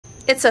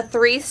It's a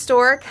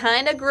 3-store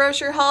kind of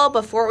grocery haul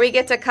before we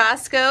get to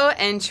Costco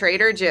and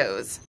Trader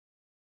Joe's.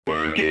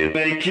 Work it,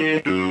 make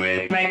it, do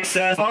it, makes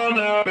us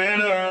harder,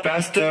 better,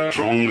 faster,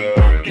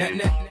 stronger.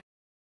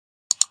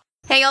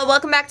 Hey y'all,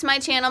 welcome back to my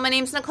channel. My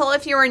name's Nicole.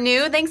 If you are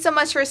new, thanks so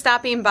much for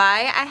stopping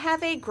by. I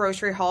have a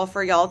grocery haul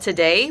for y'all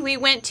today. We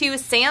went to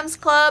Sam's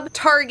Club,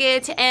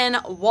 Target, and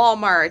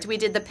Walmart. We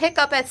did the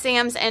pickup at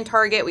Sam's and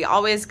Target. We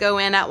always go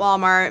in at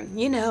Walmart.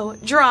 You know,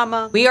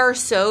 drama. We are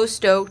so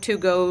stoked to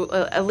go,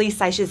 at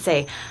least I should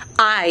say,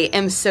 I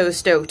am so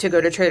stoked to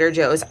go to Trader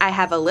Joe's. I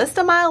have a list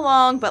a mile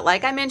long, but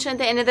like I mentioned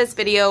at the end of this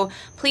video,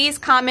 please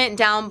comment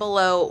down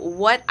below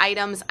what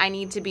items I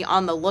need to be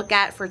on the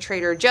lookout for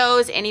Trader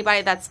Joe's.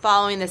 Anybody that's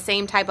following the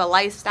same type of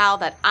lifestyle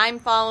that I'm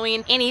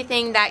following,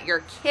 anything that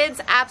your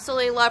kids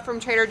absolutely love from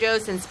Trader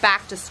Joe's since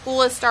back to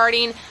school is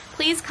starting,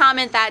 please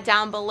comment that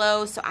down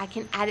below so I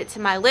can add it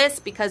to my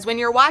list, because when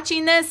you're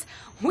watching this,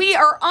 we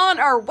are on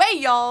our way,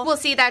 y'all. We'll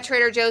see that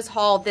Trader Joe's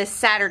haul this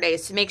Saturday,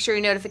 so make sure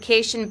your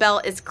notification bell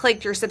is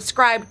clicked, you're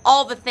subscribed,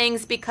 all the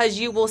things, because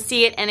you will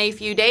see it in a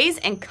few days,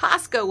 and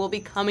Costco will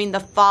be coming the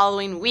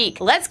following week.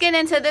 Let's get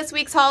into this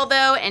week's haul,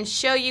 though, and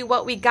show you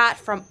what we got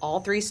from all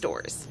 3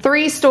 stores.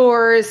 3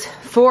 stores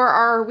for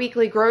our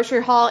weekly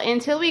grocery haul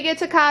until we get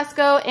to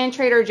Costco and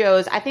Trader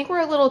Joe's. I think we're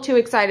a little too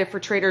excited for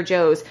Trader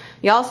Joe's.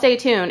 Y'all stay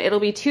tuned. It'll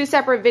be 2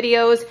 separate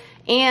videos.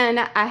 And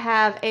I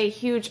have a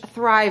huge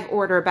Thrive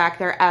order back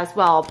there as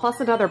well, plus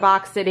another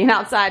box sitting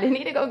outside I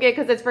need to go get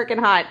because it's freaking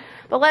hot.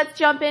 But let's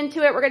jump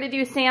into it. We're going to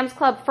do Sam's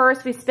Club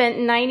first. We spent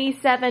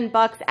 97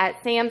 bucks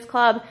at Sam's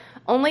Club.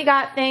 Only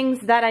got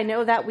things that I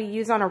know that we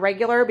use on a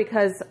regular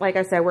because, like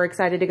I said, we're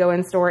excited to go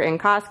in store in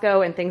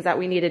Costco, and things that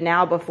we needed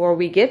now before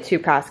we get to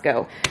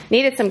Costco.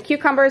 Needed some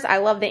cucumbers. I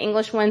love the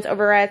English ones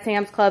over at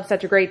Sam's Club.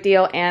 Such a great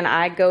deal. And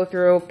I go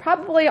through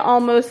probably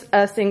almost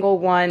a single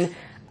one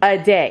a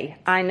day.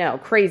 I know,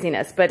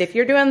 craziness. But if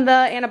you're doing the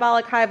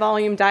anabolic high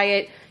volume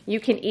diet,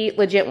 you can eat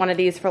legit one of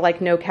these for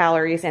like no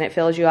calories and it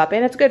fills you up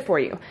and it's good for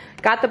you.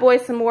 Got the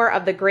boys some more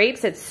of the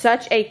grapes. It's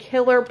such a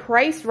killer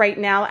price right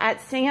now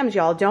at Sam's,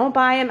 y'all. Don't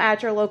buy them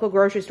at your local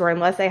grocery store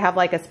unless they have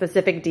like a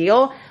specific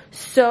deal.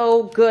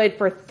 So good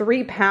for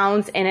 3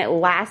 pounds and it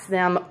lasts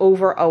them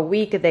over a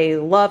week. They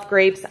love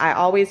grapes. I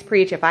always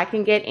preach, if I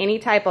can get any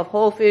type of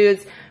whole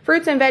foods,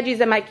 fruits and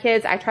veggies in my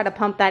kids, I try to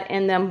pump that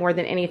in them more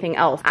than anything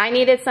else. I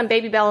needed some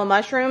baby bella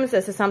mushrooms.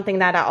 This is something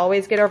that I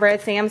always get over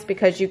at Sam's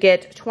because you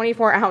get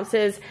 24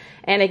 ounces.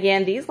 And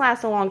again, these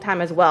last a long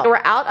time as well. So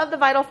we're out of the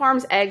Vital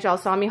Farms eggs. Y'all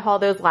saw me haul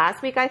those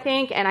last week, I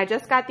think. And I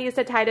just got these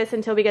to Titus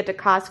until we get to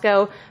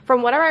Costco.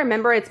 From what I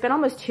remember, it's been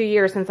almost 2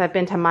 years since I've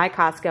been to my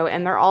Costco,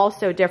 and they're all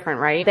so different,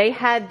 right? They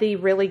had the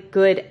really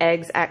good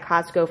eggs at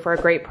Costco for a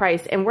great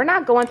price. And we're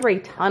not going through a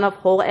ton of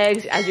whole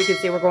eggs. As you can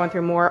see, we're going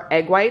through more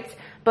egg whites.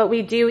 But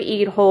we do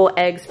eat whole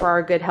eggs for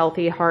our good,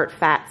 healthy heart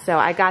fat. So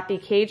I got the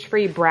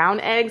cage-free brown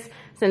eggs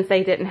since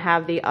they didn't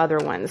have the other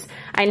ones.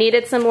 I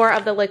needed some more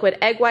of the liquid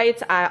egg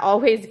whites. I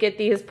always get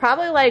these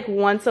probably like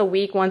once a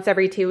week, once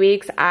every 2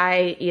 weeks.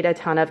 I eat a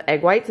ton of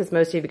egg whites, as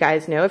most of you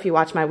guys know. If you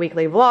watch my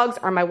weekly vlogs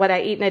or my What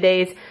I Eat in a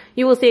Days,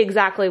 you will see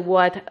exactly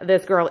what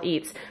this girl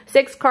eats.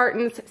 6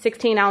 cartons,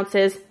 16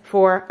 ounces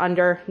for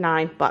under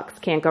 9 bucks.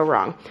 Can't go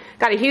wrong.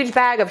 Got a huge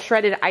bag of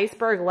shredded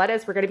iceberg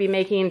lettuce. We're gonna be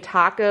making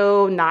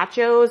taco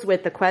nachos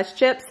with the Quest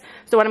chips.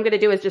 So what I'm gonna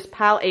do is just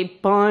pile a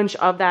bunch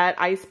of that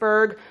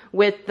iceberg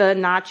with the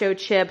nacho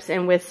chips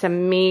and with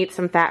some meat,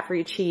 some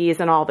fat-free cheese,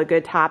 and all the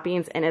good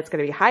toppings. And it's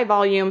gonna be high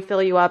volume,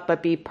 fill you up,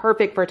 but be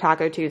perfect for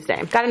Taco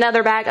Tuesday. Got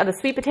another bag of the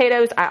sweet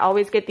potatoes. I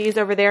always get these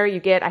over there. You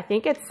get, I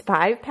think it's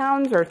 5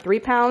 pounds or 3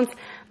 pounds.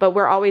 But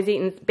we're always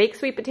eating baked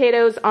sweet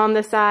potatoes on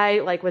the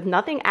side, like with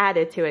nothing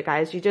added to it,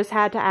 guys. You just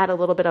had to add a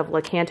little bit of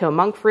Lakanto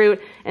monk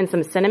fruit and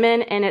some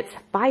cinnamon, and it's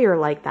fire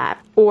like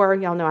that. Or,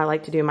 y'all know I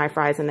like to do my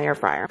fries in the air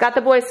fryer. Got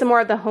the boys some more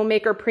of the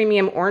Homemaker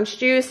Premium Orange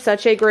Juice.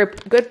 Such a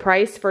good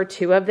price for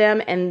 2 of them,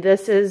 and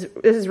this is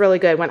really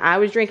good. When I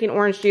was drinking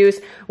orange juice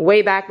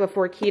way back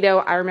before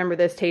keto, I remember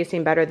this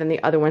tasting better than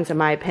the other ones in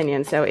my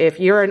opinion. So if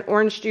you're an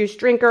orange juice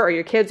drinker or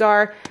your kids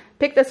are,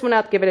 pick this one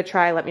up, give it a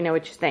try, let me know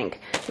what you think.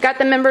 Got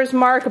the Members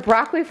Mark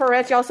broccoli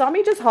florets. Y'all saw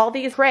me just haul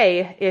these.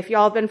 Trey, if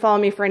y'all have been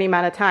following me for any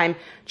amount of time,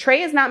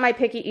 Trey is not my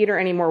picky eater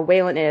anymore.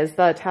 Waylon is.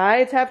 The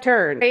tides have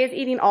turned. Trey is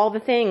eating all the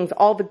things,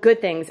 all the good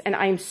things, and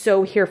I'm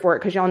so here for it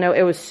because y'all know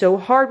it was so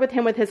hard with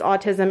him with his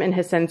autism and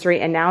his sensory,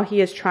 and now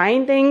he is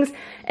trying things,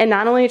 and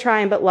not only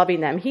trying but loving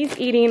them. He's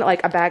eating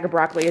like a bag of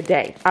broccoli a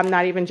day. I'm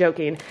not even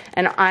joking.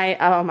 And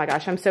oh my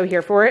gosh, I'm so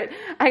here for it.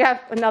 I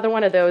got another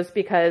one of those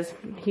because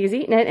he's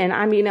eating it and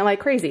I'm eating it like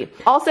crazy.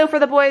 Also for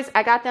the boys,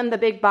 I got them the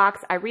big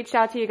box. I reached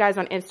out to you guys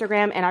on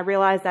Instagram and I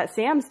realized that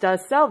Sam's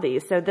does sell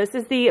these. So this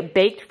is the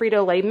baked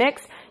Frito-Lay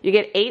mix. You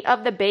get 8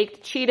 of the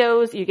baked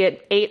Cheetos. You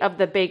get 8 of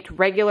the baked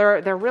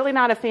regular. They're really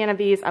not a fan of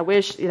these. I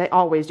wish they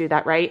always do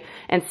that, right?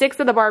 And 6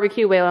 of the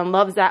barbecue. Waylon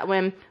loves that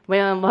one.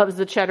 Waylon loves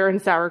the cheddar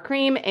and sour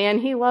cream, and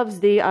he loves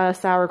the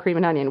sour cream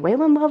and onion.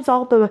 Waylon loves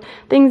all the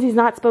things he's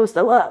not supposed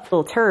to love.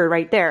 Little turd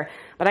right there.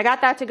 But I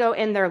got that to go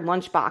in their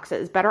lunch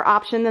boxes. Better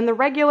option than the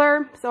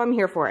regular, so I'm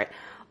here for it.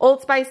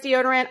 Old Spice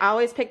deodorant. I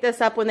always pick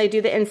this up when they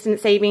do the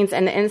instant savings,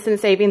 and the instant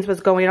savings was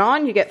going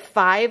on. You get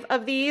 5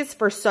 of these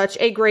for such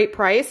a great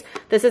price.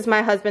 This is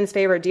my husband's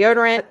favorite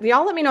deodorant.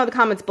 Y'all let me know in the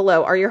comments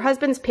below. Are your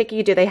husbands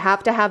picky? Do they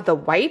have to have the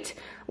white?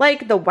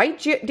 Like the white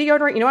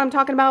deodorant, you know what I'm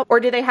talking about? Or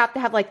do they have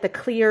to have like the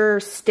clear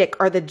stick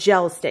or the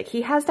gel stick?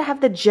 He has to have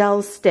the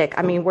gel stick.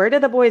 I mean, where do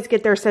the boys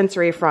get their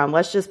sensory from?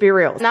 Let's just be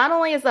real. Not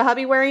only is the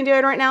hubby wearing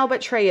deodorant now,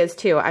 but Trey is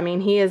too. I mean,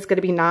 he is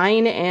gonna be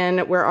 9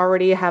 and we're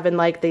already having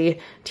like the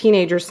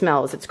teenager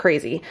smells. It's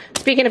crazy.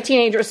 Speaking of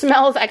teenager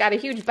smells, I got a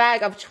huge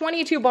bag of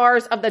 22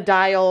 bars of the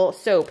Dial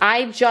soap.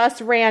 I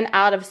just ran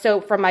out of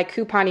soap from my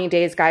couponing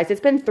days, guys.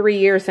 It's been 3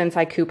 years since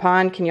I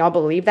couponed. Can y'all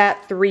believe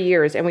that? 3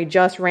 years, and we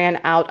just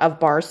ran out of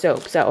bar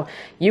soap. So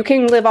you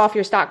can live off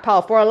your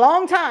stockpile for a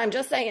long time,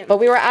 just saying. But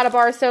we were out of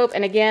bar soap,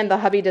 and again, the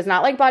hubby does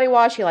not like body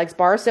wash. He likes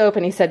bar soap,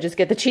 and he said just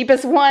get the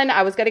cheapest one.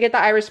 I was gonna get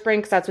the Irish Spring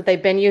because that's what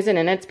they've been using,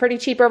 and it's pretty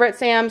cheap over at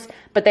Sam's,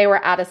 but they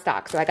were out of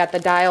stock. So I got the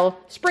Dial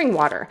Spring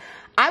Water.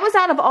 I was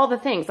out of all the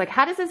things. Like,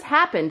 how does this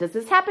happen? Does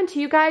this happen to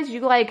you guys?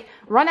 You like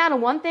run out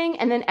of one thing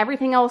and then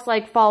everything else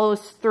like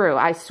follows through.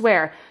 I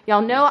swear.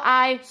 Y'all know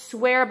I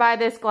swear by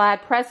this,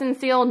 Glad. Press and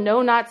seal,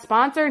 no, not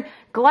sponsored.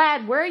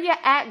 Glad, where you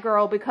at,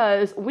 girl?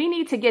 Because we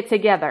need to get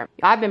together.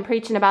 I've been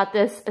preaching about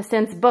this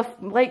since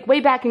like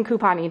way back in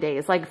couponing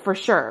days, like for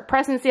sure.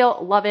 Press and seal,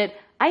 love it.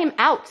 I am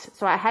out,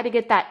 so I had to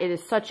get that. It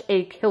is such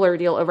a killer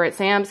deal over at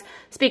Sam's.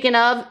 Speaking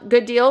of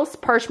good deals,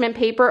 parchment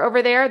paper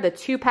over there, the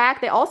 2-pack.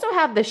 They also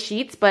have the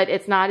sheets, but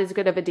it's not as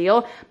good of a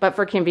deal. But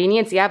for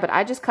convenience, yeah, but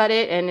I just cut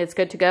it and it's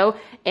good to go.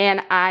 And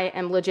I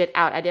am legit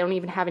out. I don't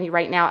even have any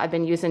right now. I've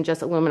been using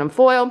just aluminum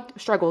foil.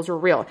 Struggles are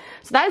real.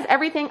 So that is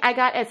everything I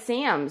got at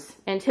Sam's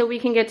until we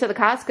can get to the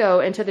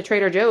Costco and to the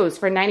Trader Joe's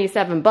for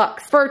 97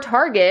 bucks. For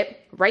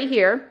Target, right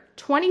here,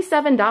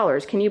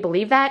 $27. Can you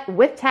believe that?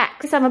 With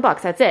tax, 7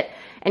 bucks, that's it.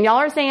 And y'all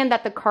are saying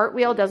that the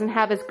Cartwheel doesn't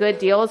have as good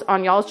deals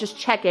on y'all's. Just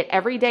check it.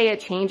 Every day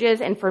it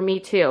changes, and for me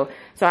too.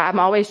 So I'm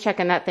always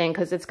checking that thing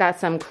because it's got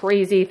some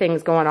crazy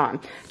things going on.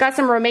 Got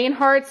some romaine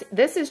hearts.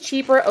 This is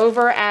cheaper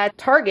over at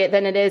Target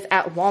than it is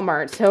at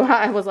Walmart. So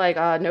I was like,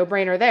 no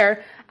brainer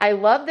there. I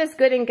love this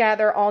Good and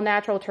Gather all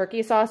natural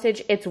turkey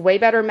sausage. It's way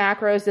better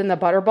macros than the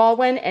Butterball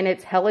one, and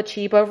it's hella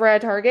cheap over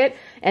at Target,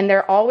 and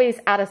they're always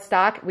out of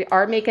stock. We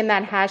are making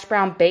that hash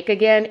brown bake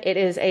again. It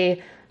is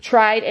a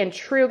tried and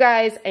true,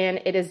 guys,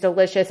 and it is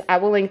delicious. I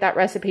will link that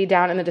recipe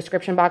down in the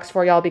description box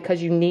for y'all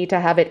because you need to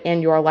have it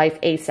in your life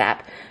ASAP.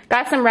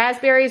 Got some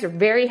raspberries.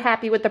 Very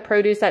happy with the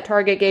produce that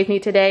Target gave me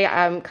today.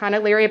 I'm kind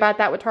of leery about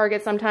that with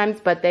Target sometimes,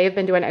 but they've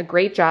been doing a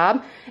great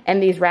job,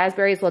 and these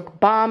raspberries look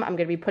bomb. I'm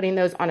gonna be putting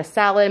those on a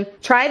salad.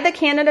 Tried the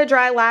Canada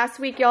Dry last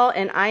week, y'all,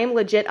 and I am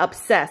legit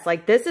obsessed.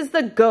 Like, this is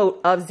the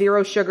GOAT of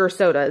zero sugar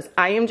sodas.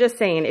 I am just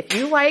saying, if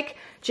you like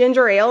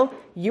ginger ale,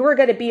 you are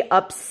going to be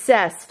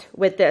obsessed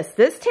with this.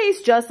 This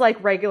tastes just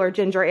like regular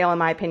ginger ale in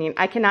my opinion.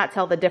 I cannot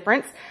tell the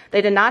difference.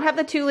 They did not have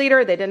the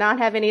 2-liter. They did not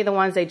have any of the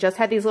ones. They just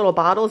had these little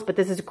bottles, but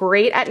this is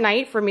great at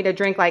night for me to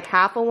drink like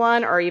half a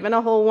one or even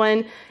a whole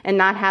one and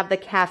not have the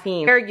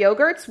caffeine. Their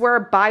yogurts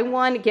were buy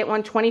one, get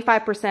one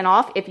 25%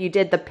 off if you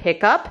did the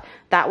pickup.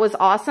 That was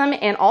awesome.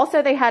 And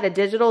also they had a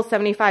digital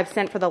 75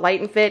 cent for the Light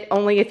and Fit,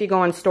 only if you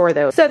go and store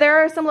those. So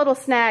there are some little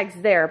snags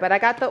there, but I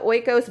got the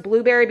Oikos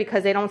blueberry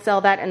because they don't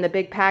sell that in the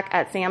big pack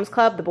at Sam's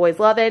Club. The boys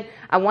love it.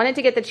 I wanted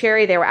to get the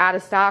cherry. They were out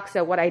of stock.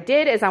 So what I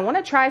did is I want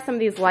to try some of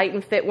these Light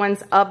and Fit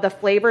ones of the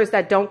flavors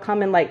that don't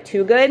come in like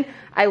Too Good.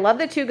 I love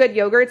the Too Good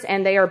yogurts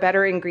and they are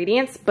better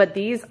ingredients, but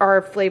these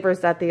are flavors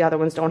that the other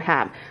ones don't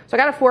have. So I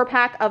got a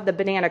 4-pack of the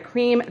banana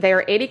cream. They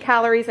are 80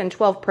 calories and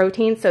 12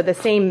 proteins, so the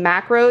same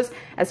macros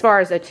as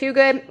far as the Too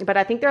Good, but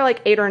I think they're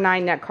like 8 or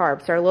 9 net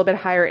carbs. So a little bit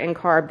higher in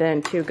carb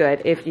than Too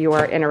Good if you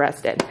are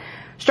interested.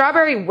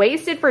 Strawberry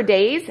wasted for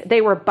days. They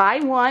were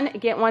buy one,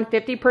 get one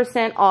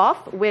 50%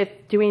 off with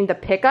doing the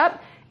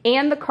pickup.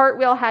 And the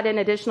Cartwheel had an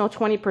additional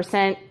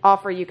 20%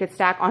 offer you could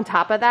stack on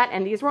top of that.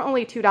 And these were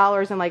only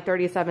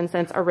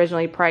 $2.37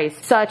 originally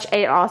priced. Such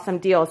an awesome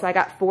deal. So I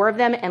got 4 of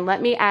them, and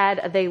let me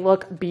add, they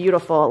look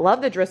beautiful.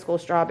 Love the Driscoll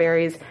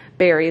strawberries,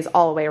 berries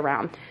all the way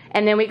around.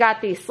 And then we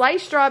got the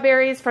sliced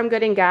strawberries from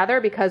Good and Gather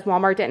because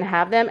Walmart didn't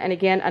have them. And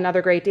again,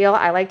 another great deal.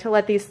 I like to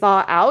let these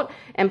thaw out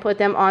and put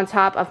them on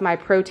top of my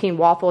protein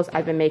waffles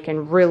I've been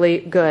making really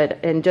good.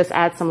 And just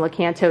add some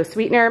Lakanto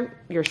sweetener,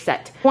 you're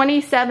set.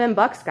 27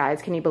 bucks,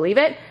 guys. Can you believe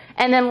it?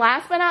 And then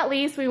last but not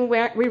least, we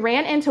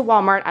ran into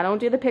Walmart. I don't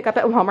do the pickup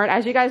at Walmart,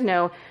 as you guys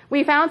know.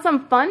 We found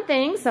some fun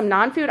things, some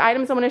non-food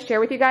items I want to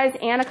share with you guys,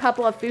 and a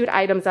couple of food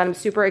items that I'm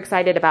super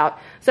excited about.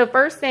 So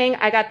first thing,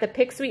 I got the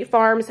Pick Sweet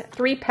Farms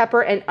 3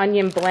 pepper and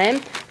onion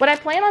blend. What I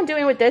plan on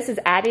doing with this is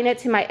adding it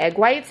to my egg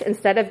whites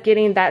instead of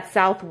getting that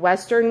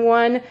Southwestern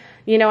one.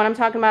 You know what I'm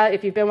talking about?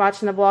 If you've been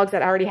watching the vlogs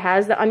that already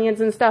has the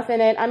onions and stuff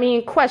in it. I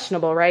mean,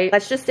 questionable, right?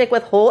 Let's just stick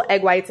with whole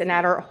egg whites and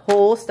add our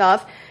whole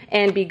stuff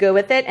and be good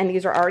with it. And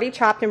these are already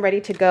chopped and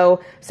ready to go.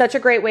 Such a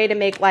great way to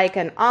make like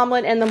an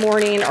omelet in the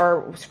morning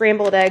or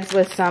scrambled eggs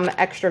with some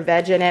extra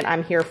veg in it.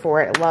 I'm here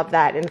for it. Love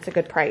that. And it's a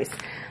good price.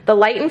 The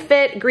Light and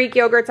Fit Greek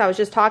yogurts I was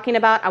just talking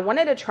about, I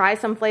wanted to try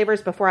some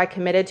flavors before I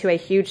committed to a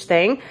huge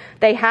thing.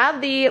 They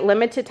have the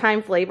limited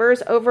time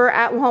flavors over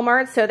at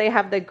Walmart. So they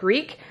have the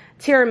Greek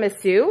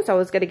tiramisu, so I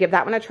was going to give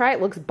that one a try.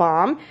 It looks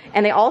bomb.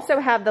 And they also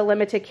have the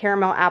limited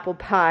caramel apple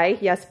pie,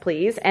 yes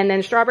please. And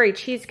then strawberry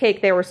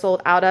cheesecake they were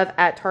sold out of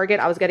at Target.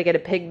 I was going to get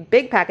a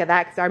big pack of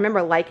that because I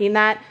remember liking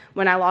that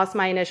when I lost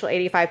my initial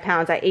 85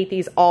 pounds. I ate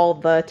these all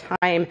the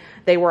time.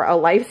 They were a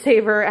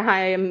lifesaver.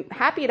 I am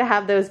happy to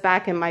have those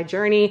back in my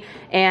journey,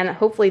 and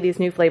hopefully these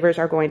new flavors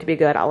are going to be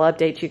good. I'll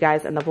update you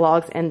guys in the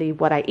vlogs and the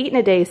what I eat in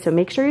a day, so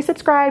make sure you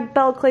subscribe,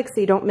 bell click so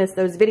you don't miss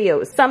those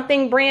videos.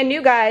 Something brand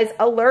new, guys.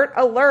 Alert,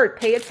 alert.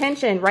 Pay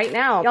attention right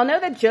now. Y'all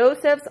know that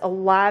Joseph's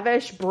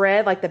lavish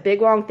bread, like the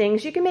big long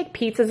things, you can make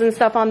pizzas and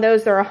stuff on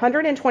those. They're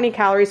 120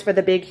 calories for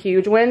the big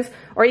huge ones,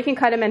 or you can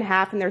cut them in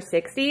half and they're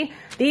 60.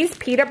 These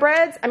pita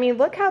breads, I mean,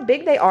 look how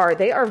big they are.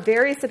 They are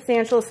very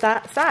substantial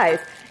size,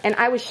 and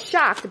I was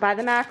shocked by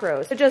the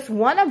macros. So just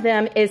one of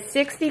them is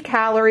 60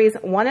 calories,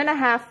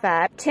 1.5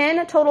 fat,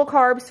 10 total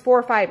carbs,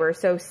 4 fiber.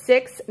 So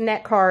 6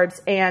 net carbs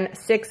and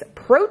 6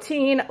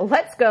 protein.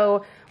 Let's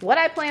go. What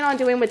I plan on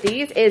doing with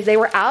these is they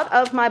were out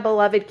of my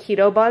beloved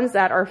keto buns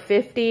that are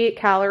 50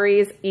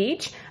 calories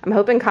each. I'm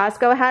hoping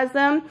Costco has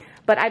them.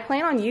 But I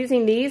plan on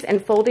using these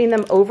and folding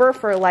them over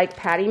for like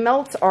patty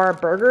melts or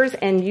burgers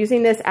and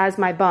using this as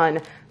my bun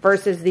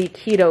versus the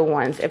keto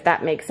ones, if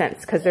that makes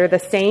sense. Because they're the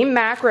same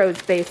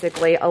macros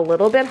basically, a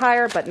little bit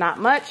higher, but not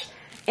much.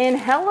 And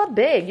hella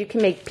big. You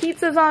can make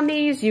pizzas on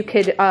these. You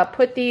could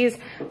put these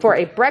for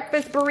a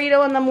breakfast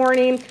burrito in the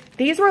morning.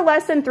 These were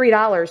less than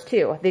 $3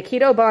 too. The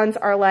keto buns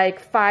are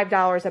like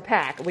 $5 a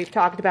pack. We've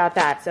talked about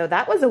that. So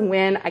that was a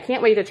win. I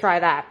can't wait to try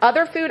that.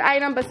 Other food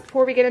item, but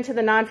before we get into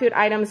the non-food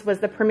items, was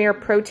the Premier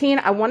Protein.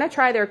 I want to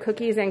try their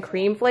cookies and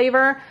cream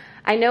flavor.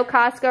 I know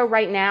Costco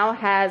right now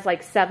has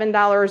like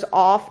 $7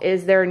 off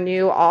is their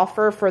new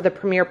offer for the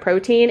Premier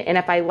Protein. And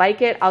if I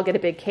like it, I'll get a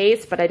big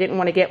case, but I didn't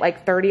want to get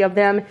like 30 of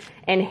them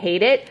and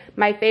hate it.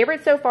 My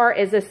favorite so far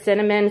is the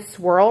cinnamon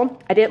swirl.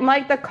 I didn't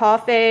like the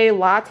coffee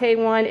latte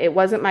one. It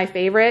wasn't my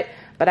favorite,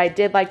 but I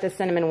did like the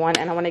cinnamon one,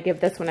 and I want to give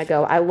this one a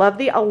go. I love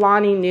the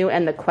Alani Nu,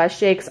 and the Quest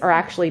Shakes are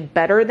actually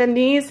better than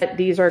these, but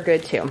these are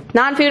good too.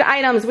 Non-food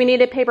items, we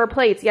needed paper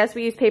plates. Yes,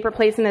 we use paper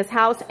plates in this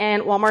house,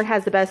 and Walmart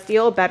has the best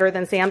deal, better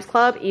than Sam's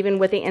Club, even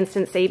with the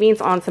instant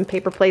savings on some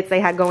paper plates they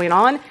had going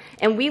on.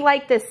 And we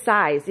like this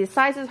size. This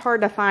size is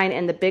hard to find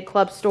in the big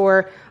club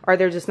store, or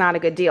they're just not a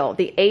good deal.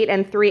 The 8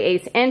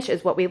 3/8 inch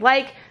is what we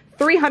like.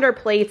 300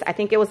 plates, I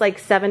think it was like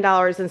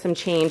 $7 and some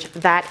change.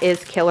 That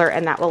is killer,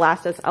 and that will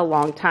last us a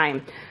long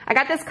time. I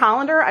got this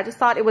colander. I just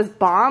thought it was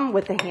bomb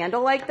with the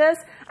handle like this.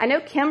 I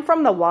know Kim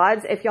from the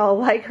Wads, if y'all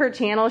like her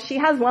channel, she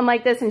has one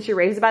like this and she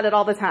raves about it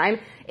all the time.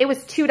 It was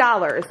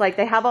 $2. Like,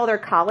 they have all their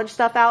college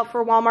stuff out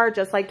for Walmart,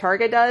 just like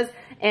Target does.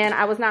 And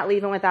I was not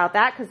leaving without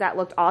that because that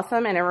looked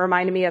awesome and it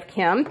reminded me of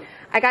Kim.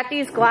 I got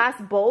these glass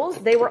bowls.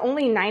 They were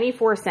only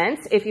 94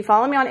 cents. If you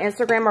follow me on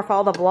Instagram or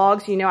follow the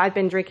vlogs, you know I've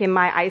been drinking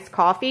my iced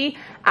coffee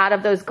out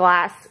of those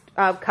glass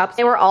cups.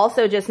 They were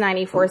also just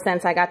 94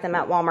 cents. I got them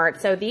at Walmart.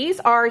 So these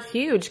are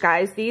huge,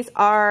 guys. These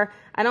are,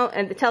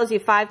 it tells you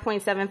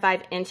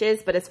 5.75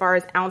 inches, but as far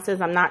as ounces,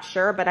 I'm not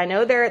sure. But I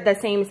know they're the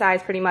same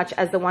size pretty much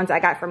as the ones I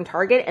got from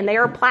Target, and they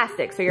are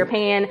plastic. So you're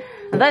paying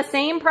the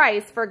same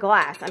price for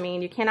glass. I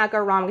mean, you cannot go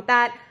wrong with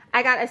that.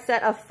 I got a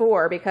set of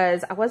 4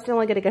 because I wasn't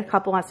only going to get a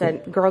couple. I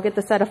said, girl, get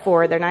the set of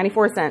 4. They're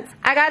 94 cents.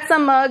 I got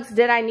some mugs.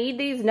 Did I need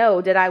these?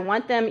 No. Did I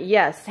want them?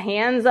 Yes.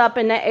 Hands up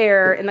in the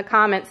air in the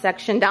comment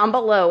section down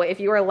below if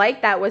you are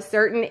like that with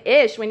certain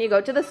ish when you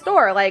go to the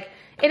store. Like,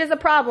 it is a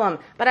problem.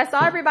 But I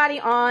saw everybody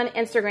on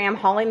Instagram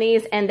hauling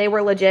these, and they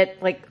were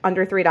legit like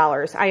under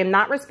 $3. I am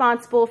not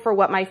responsible for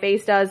what my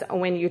face does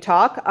when you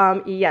talk.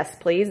 Yes,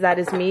 please. That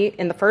is me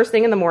in the first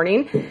thing in the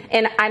morning,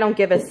 and I don't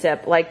give a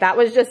sip. Like, that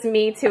was just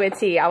me to a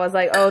T. I was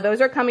like, oh, those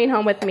are coming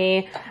home with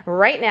me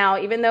right now,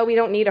 even though we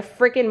don't need a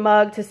freaking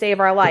mug to save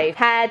our life.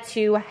 Had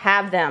to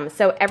have them.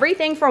 So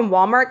everything from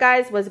Walmart,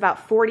 guys, was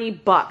about 40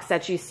 bucks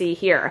that you see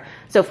here.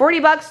 So 40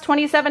 bucks,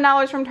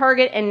 $27 from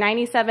Target, and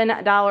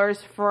 $97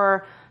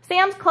 for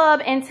Sam's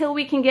Club until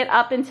we can get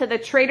up into the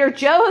Trader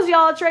Joe's,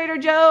 y'all. Trader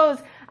Joe's.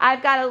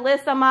 I've got a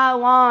list a mile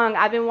long.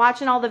 I've been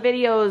watching all the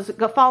videos,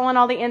 following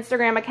all the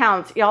Instagram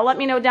accounts. Y'all let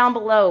me know down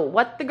below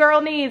what the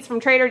girl needs from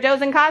Trader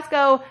Joe's and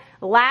Costco.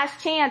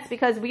 Last chance,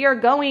 because we are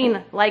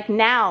going like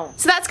now.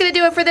 So that's gonna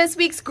do it for this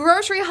week's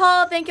grocery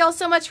haul. Thank y'all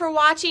so much for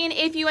watching.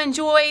 If you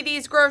enjoy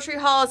these grocery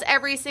hauls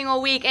every single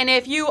week, and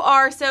if you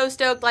are so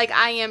stoked like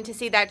I am to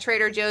see that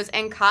Trader Joe's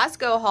and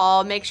Costco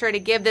haul, make sure to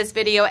give this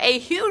video a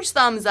huge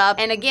thumbs up.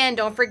 And again,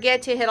 don't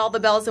forget to hit all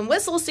the bells and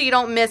whistles so you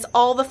don't miss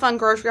all the fun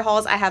grocery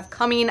hauls I have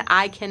coming.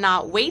 I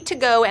cannot wait to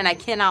go, and I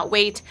cannot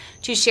wait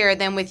to share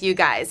them with you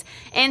guys.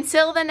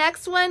 Until the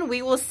next one,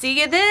 we will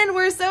see you then.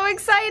 We're so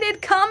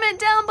excited. Comment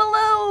down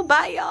below.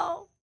 Bye,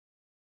 y'all.